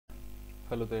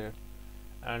Hello there,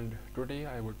 and today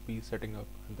I would be setting up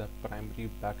the primary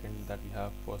backend that we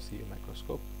have for CA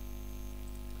microscope.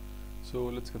 So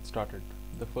let's get started.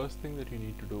 The first thing that you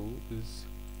need to do is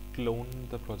clone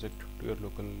the project to your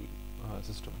local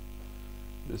system.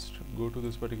 Just go to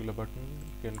this particular button,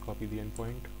 you can copy the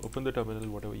endpoint, open the terminal,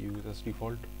 whatever you use as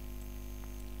default,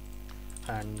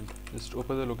 and just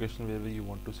open the location wherever you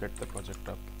want to set the project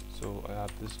up. So I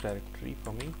have this directory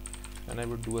for me, and I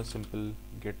would do a simple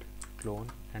git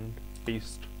clone and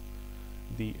paste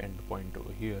the endpoint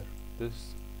over here.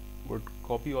 This would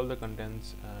copy all the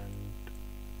contents and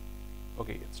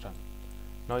okay, it's done.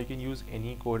 Now you can use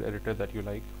any code editor that you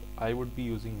like. I would be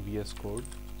using VS Code,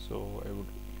 so I would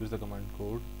use the command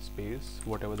code space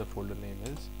whatever the folder name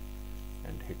is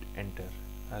and hit enter.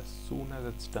 As soon as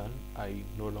it's done, I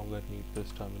no longer need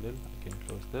this terminal. I can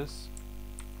close this.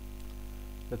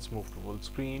 Let's move to full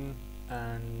screen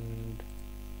and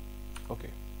okay.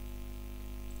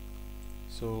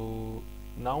 So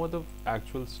now are the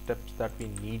actual steps that we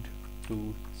need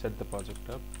to set the project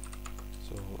up.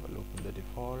 So I'll open the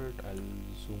default, I'll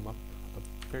zoom up a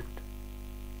bit.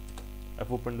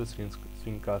 I've opened the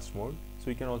screencast mode, so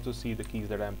you can also see the keys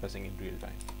that I'm pressing in real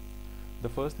time. The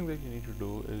first thing that you need to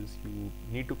do is you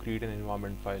need to create an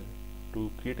environment file.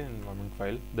 To create an environment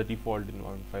file, the default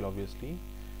environment file obviously,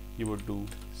 you would do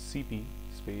cp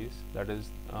space, that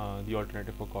is the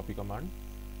alternative for copy command,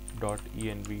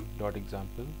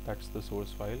 .env.example, that's the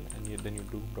source file, and then you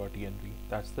do .env,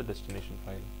 that's the destination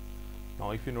file.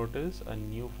 Now if you notice, a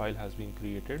new file has been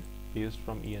created based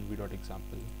from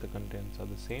env.example. The contents are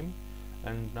the same,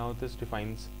 and now this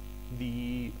defines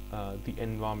the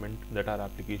environment that our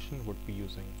application would be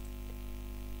using.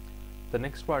 The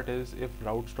next part is if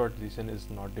routes.json is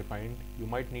not defined, you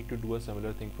might need to do a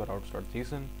similar thing for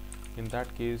routes.json. In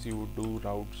that case, you would do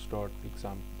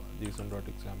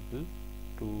routes.json.example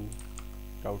to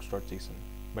routes.json.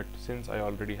 But since I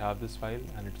already have this file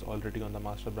and it's already on the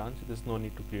master branch, there's no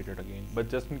need to create it again. But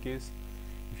just in case,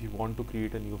 if you want to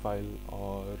create a new file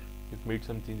or you've made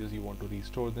some changes, you want to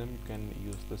restore them, you can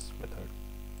use this method.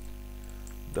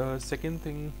 The second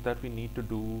thing that we need to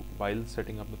do while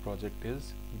setting up the project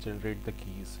is generate the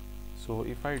keys. So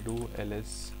if I do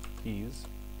ls keys,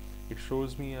 it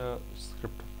shows me a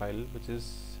script file which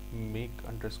is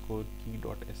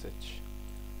make_key.sh.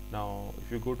 Now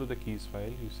if you go to the keys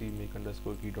file, you see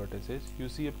make_key.sh, you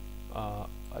see a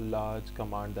large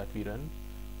command that we run,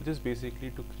 which is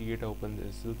basically to create an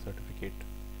OpenSSL certificate.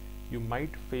 You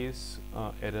might face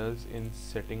errors in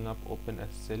setting up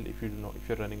OpenSSL if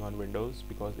you're running on Windows,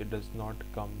 because it does not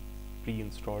come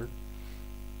pre-installed.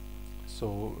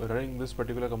 So running this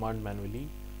particular command manually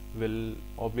will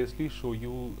obviously show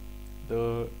you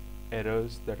the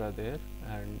errors that are there,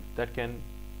 and that can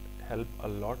help a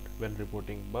lot when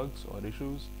reporting bugs or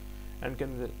issues, and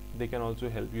they can also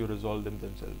help you resolve them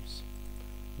themselves.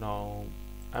 Now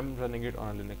I'm running it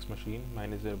on a Linux machine,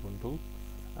 mine is Ubuntu,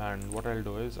 and what I'll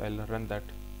do is I'll run that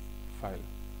file.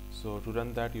 So to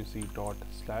run that, you see /,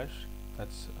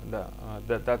 that's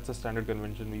the standard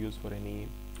convention we use for any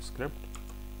script.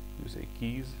 You say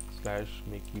keys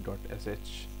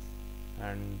 /make_key.sh,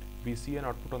 and we see an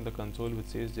output on the console which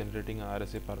says generating a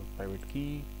RSA private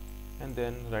key and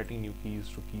then writing new keys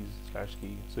to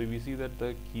keys/key. So we see that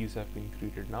the keys have been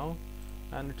created now,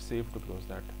 and it's safe to close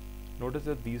that. Notice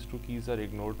that these two keys are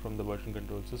ignored from the version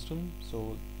control system,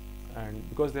 so and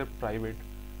because they're private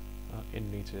in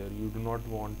nature, you do not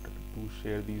want to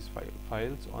share these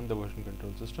files on the version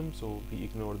control system, so we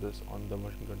ignore this on the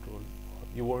version control.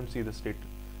 You won't see the state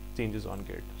changes on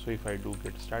git. So if I do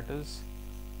git status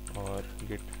or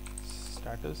git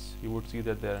status, you would see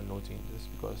that there are no changes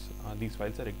because these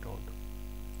files are ignored.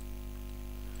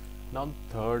 Now the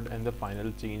third and the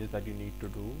final change that you need to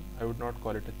do, I would not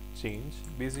call it a change,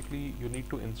 basically you need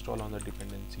to install on the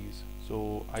dependencies.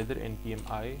 So either npm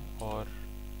I or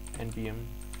npm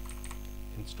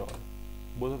install,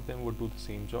 both of them would do the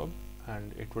same job,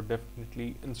 and it would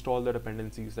definitely install the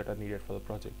dependencies that are needed for the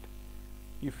project.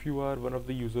 If you are one of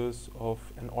the users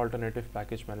of an alternative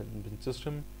package management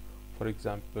system, for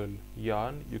example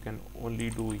yarn, you can only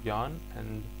do yarn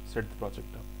and set the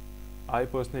project up. I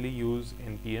personally use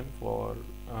npm for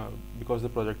because the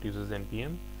project uses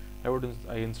npm.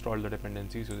 I install the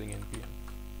dependencies using npm.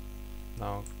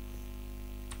 Now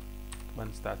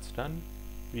once that's done,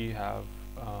 we have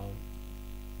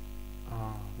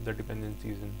the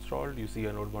dependencies installed. You see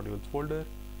a node modules folder,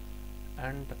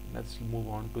 and let's move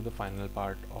on to the final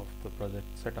part of the project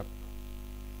setup.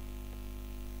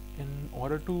 In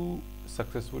order to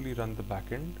successfully run the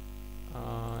backend,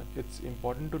 it's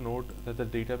important to note that the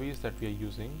database that we are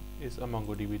using is a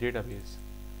MongoDB database,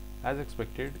 As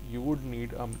expected, you would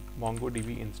need a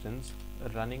MongoDB instance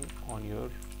running on your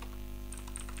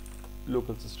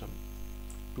local system.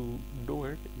 To do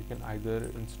it, you can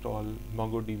either install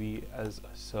MongoDB as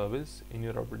a service in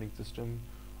your operating system,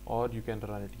 or you can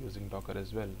run it using Docker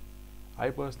as well. I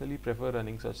personally prefer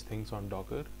running such things on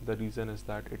Docker. The reason is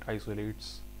that it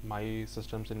isolates my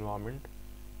system's environment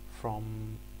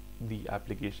from the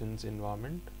application's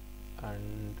environment,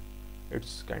 and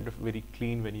it's kind of very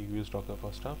clean when you use Docker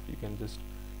for stuff. You can just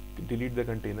delete the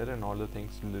container and all the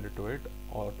things related to it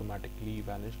automatically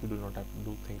vanish. You do not have to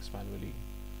do things manually.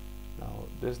 Now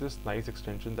there's this nice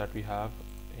extension that we have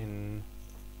in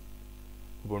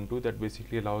Ubuntu that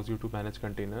basically allows you to manage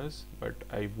containers, but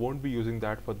I won't be using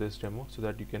that for this demo, so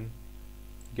that you can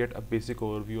get a basic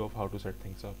overview of how to set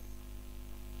things up.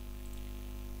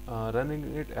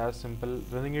 Running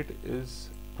it is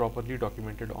properly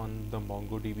documented on the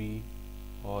MongoDB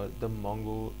or the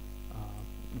Mongo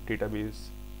database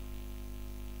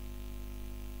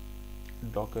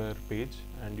Docker page,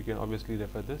 and you can obviously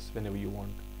refer this whenever you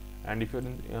want. And if you're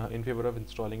in favor of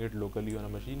installing it locally on a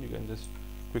machine, you can just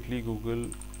quickly Google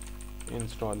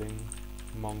installing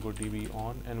MongoDB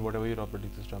on and whatever your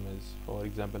operating system is. For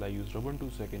example, I used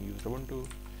Ubuntu, so I can use Ubuntu.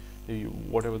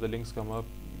 Whatever the links come up,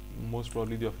 most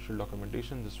probably the official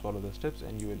documentation, just follow the steps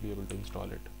and you will be able to install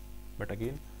it. But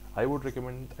again, I would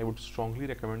strongly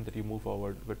recommend that you move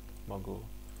forward with Mongo.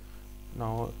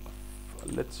 Now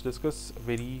let's discuss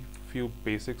very few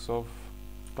basics of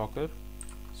Docker.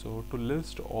 So to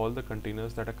list all the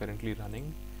containers that are currently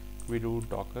running, we do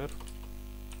docker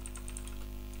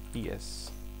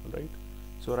ps, right?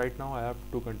 So right now I have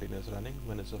two containers running.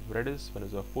 One is of Redis, one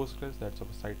is of Postgres. That's of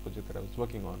a side project that I was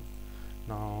working on.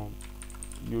 Now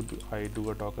I do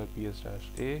a docker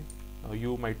ps-a. Now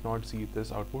you might not see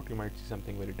this output, you might see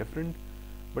something very different,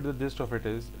 but the gist of it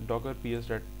is docker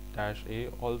ps-a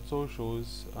also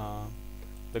shows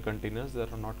the containers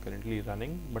that are not currently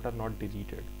running but are not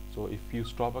deleted. So if you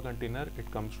stop a container,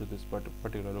 it comes to this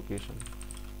particular location.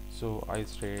 So I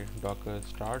say docker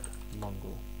start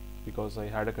Mongo because I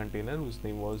had a container whose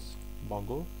name was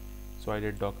Mongo. So I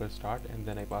did docker start and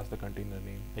then I pass the container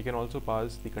name. I can also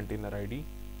pass the container ID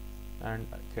and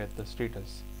get the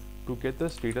status. To get the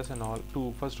status and all,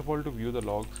 first of all to view the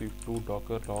logs, you do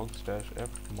docker logs-f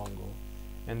Mongo,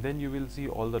 and then you will see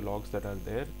all the logs that are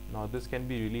there. Now this can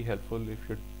be really helpful if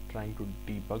you're trying to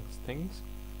debug things,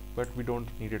 but we don't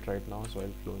need it right now, so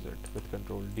I'll close it with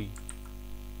Control D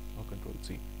or Control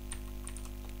C.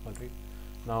 Alright,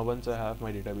 now once I have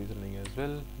my database running as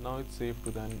well, now it's safe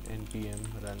to then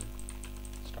npm run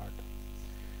start.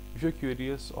 If you're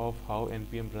curious of how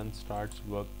npm run starts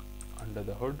work under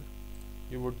the hood,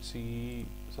 you would see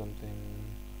something.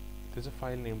 There's a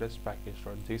file named as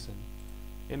package.json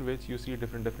in which you see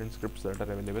different scripts that are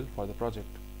available for the project.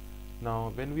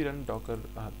 Now when we run docker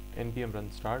npm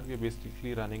run start, we are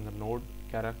basically running a node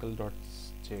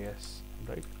caracal.js,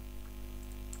 right?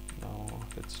 Now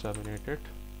let's terminate it.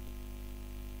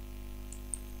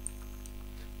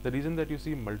 The reason that you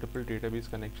see multiple database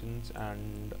connections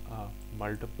and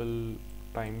multiple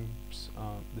times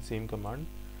the same command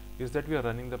is that we are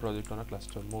running the project on a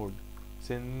cluster mode.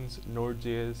 Since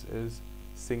Node.js is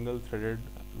single threaded,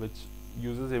 which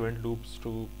uses event loops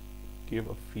to give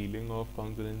a feeling of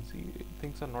congruency,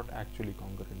 things are not actually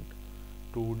congruent.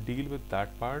 To deal with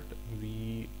that part,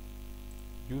 we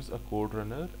use a code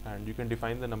runner, and you can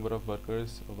define the number of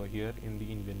workers over here in the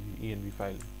env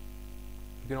file.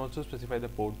 You can also specify the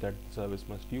port that the service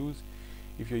must use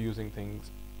if you're using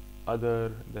things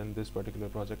other than this particular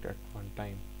project at one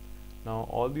time. Now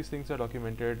all these things are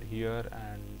documented here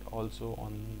and also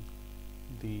on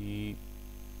the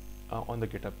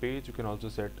GitHub page. You can also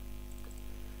set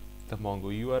the Mongo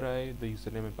URI, the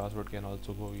username and password can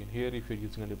also go in here. If you're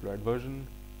using a deployed version,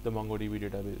 the MongoDB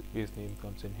database name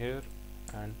comes in here,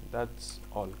 and that's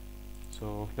all.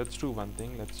 So let's do one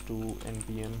thing. Let's do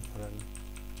npm run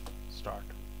start.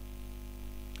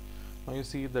 Now you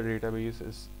see the database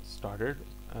is started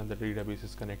and the database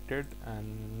is connected,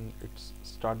 and it's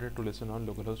started to listen on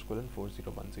localhost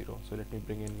 :4010. So let me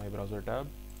bring in my browser tab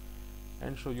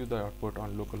and show you the output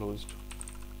on localhost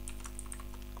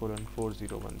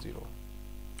 :4010.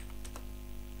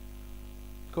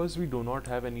 Because we do not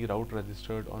have any route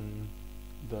registered on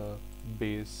the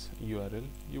base URL,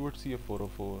 you would see a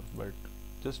 404, but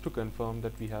just to confirm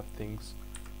that we have things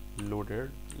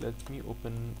loaded, let me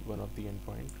open one of the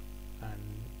endpoint, and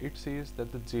it says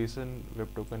that the JSON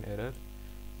web token error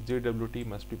JWT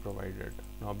must be provided.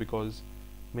 Now because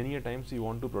many a times we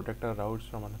want to protect our routes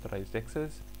from unauthorized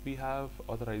access, we have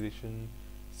authorization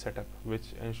setup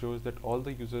which ensures that all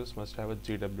the users must have a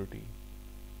JWT.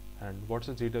 And what's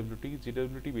a JWT?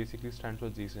 JWT basically stands for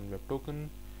JSON Web Token.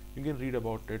 You can read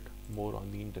about it more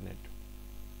on the internet.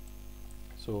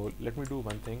 So let me do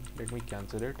one thing, let me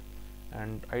cancel it,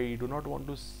 and I do not want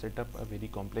to set up a very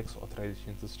complex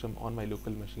authorization system on my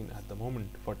local machine at the moment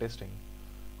for testing.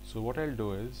 So what I'll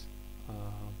do is,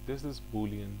 there's this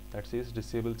boolean that says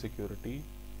disable security,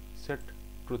 set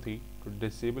truthy to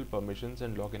disable permissions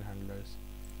and login handlers.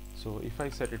 So if I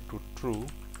set it to true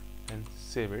and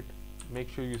save it, make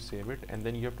sure you save it, and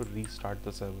then you have to restart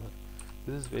the server.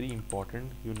 This is very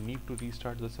important. You need to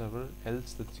restart the server,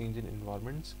 else the change in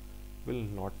environments will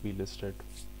not be listed.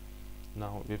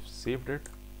 Now we've saved it.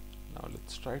 Now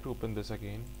let's try to open this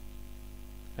again,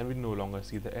 and we no longer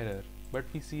see the error, but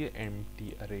we see an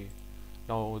empty array.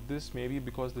 Now this may be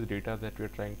because the data that we're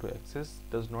trying to access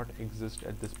does not exist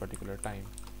at this particular time.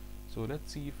 So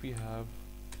let's see if we have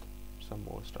some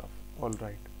more stuff.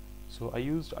 Alright, so I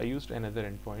used another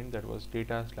endpoint, that was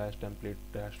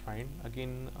data/template-find.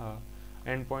 Again,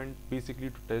 endpoint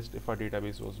basically to test if our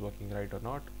database was working right or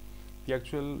not. The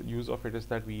actual use of it is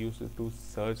that we use it to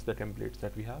search the templates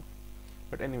that we have.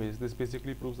 But anyways, this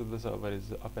basically proves that the server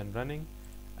is up and running,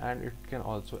 and it can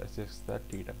also access that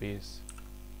database.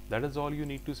 That is all you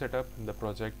need to set up in the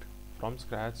project from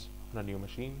scratch on a new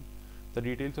machine. The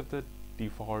details of the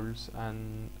defaults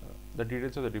and the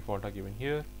details of the default are given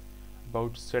here.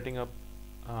 About setting up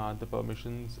the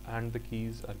permissions and the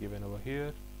keys are given over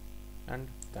here, and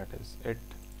that is it.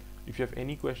 If you have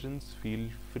any questions, feel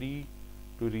free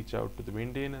to reach out to the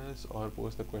maintainers or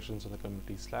post the questions on the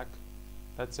community Slack.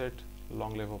 That's it.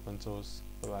 Long live open source.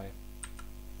 Bye bye.